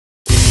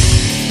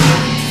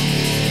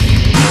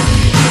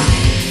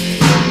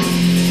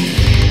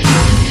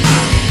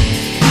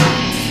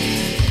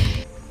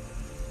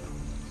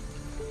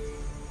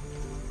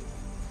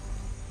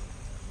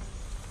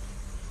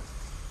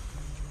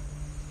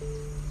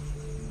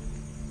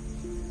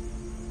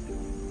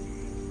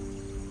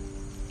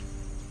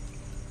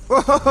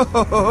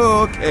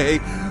Okay,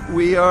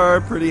 we are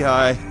pretty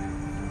high.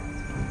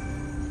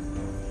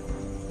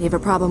 You have a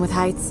problem with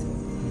heights?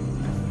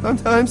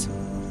 Sometimes.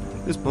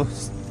 Just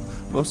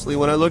mostly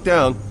when I look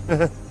down.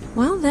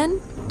 Well then,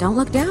 don't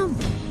look down.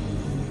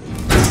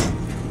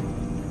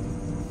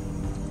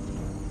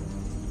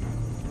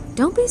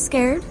 Don't be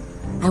scared.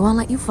 I won't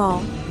let you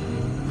fall.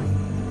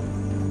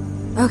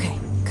 Okay,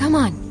 come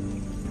on.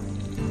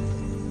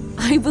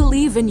 I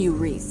believe in you,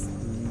 Reese.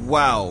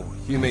 Wow,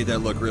 you made that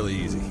look really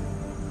easy.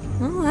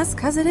 Well, that's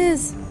 'cause it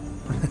is.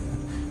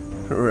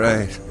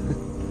 Right.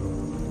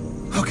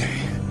 Okay,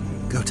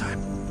 go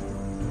time.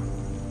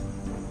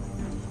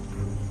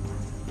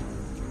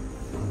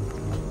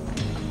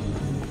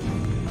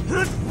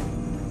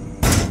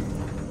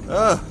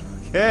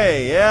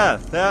 Okay, yeah,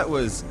 that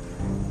was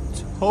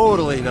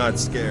totally not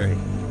scary.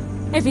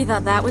 If you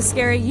thought that was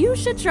scary, you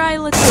should try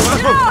looking.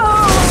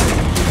 No!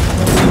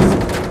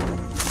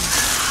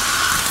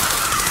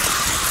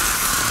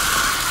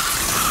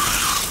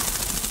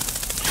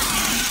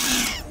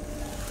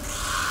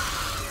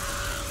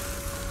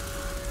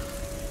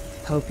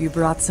 Hope you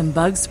brought some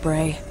bug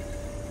spray.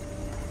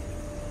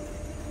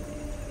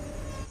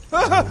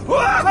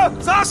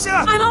 Sasha!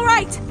 I'm all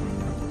right.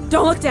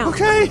 Don't look down.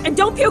 Okay. And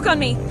don't puke on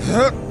me.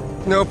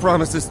 No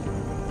promises.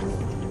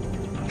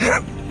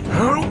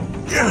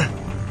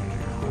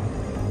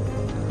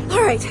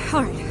 All right.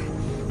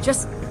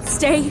 Just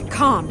stay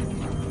calm.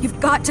 You've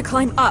got to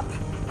climb up.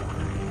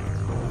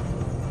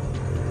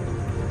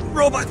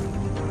 Robot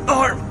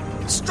arm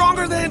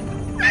stronger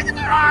than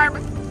regular arm.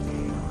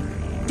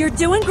 You're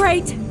doing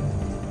great.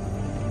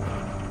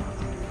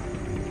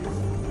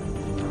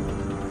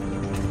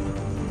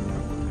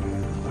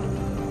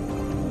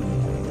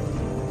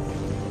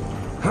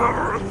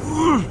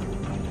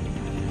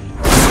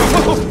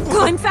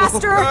 Climb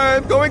faster!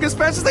 I'm going as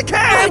fast as I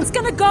can! It's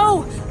gonna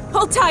go!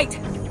 Hold tight!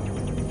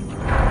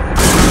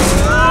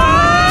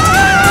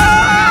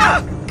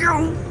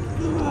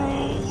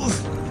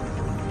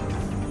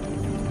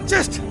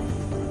 Just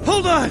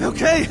hold on,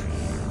 okay?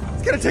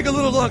 It's gonna take a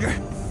little longer.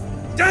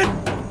 I'm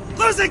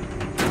losing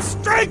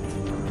strength!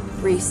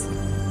 Reese,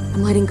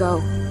 I'm letting go.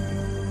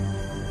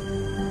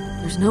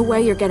 There's no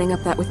way you're getting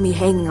up that with me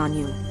hanging on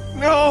you.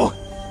 No!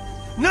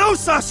 No,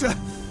 Sasha!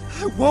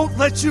 I won't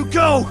let you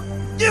go!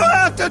 You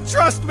have to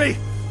trust me!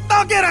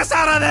 I'll get us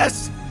out of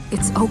this!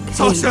 It's okay,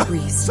 Sasha!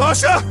 Reese.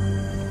 Sasha!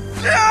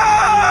 No!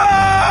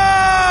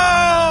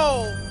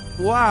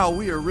 Wow,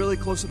 we are really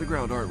close to the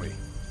ground, aren't we?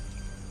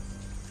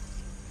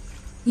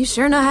 You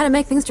sure know how to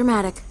make things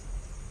dramatic.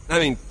 I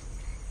mean,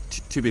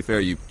 to be fair,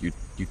 you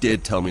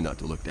did tell me not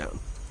to look down.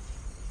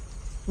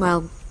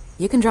 Well,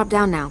 you can drop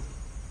down now.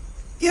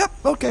 Yep,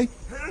 okay.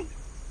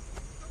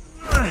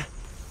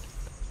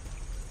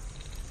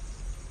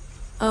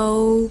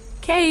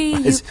 Okay,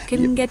 you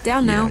can get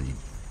down now. Yeah,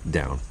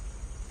 down.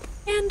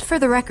 And for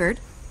the record,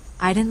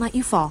 I didn't let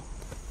you fall.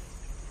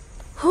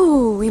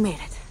 Whew, we made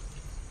it.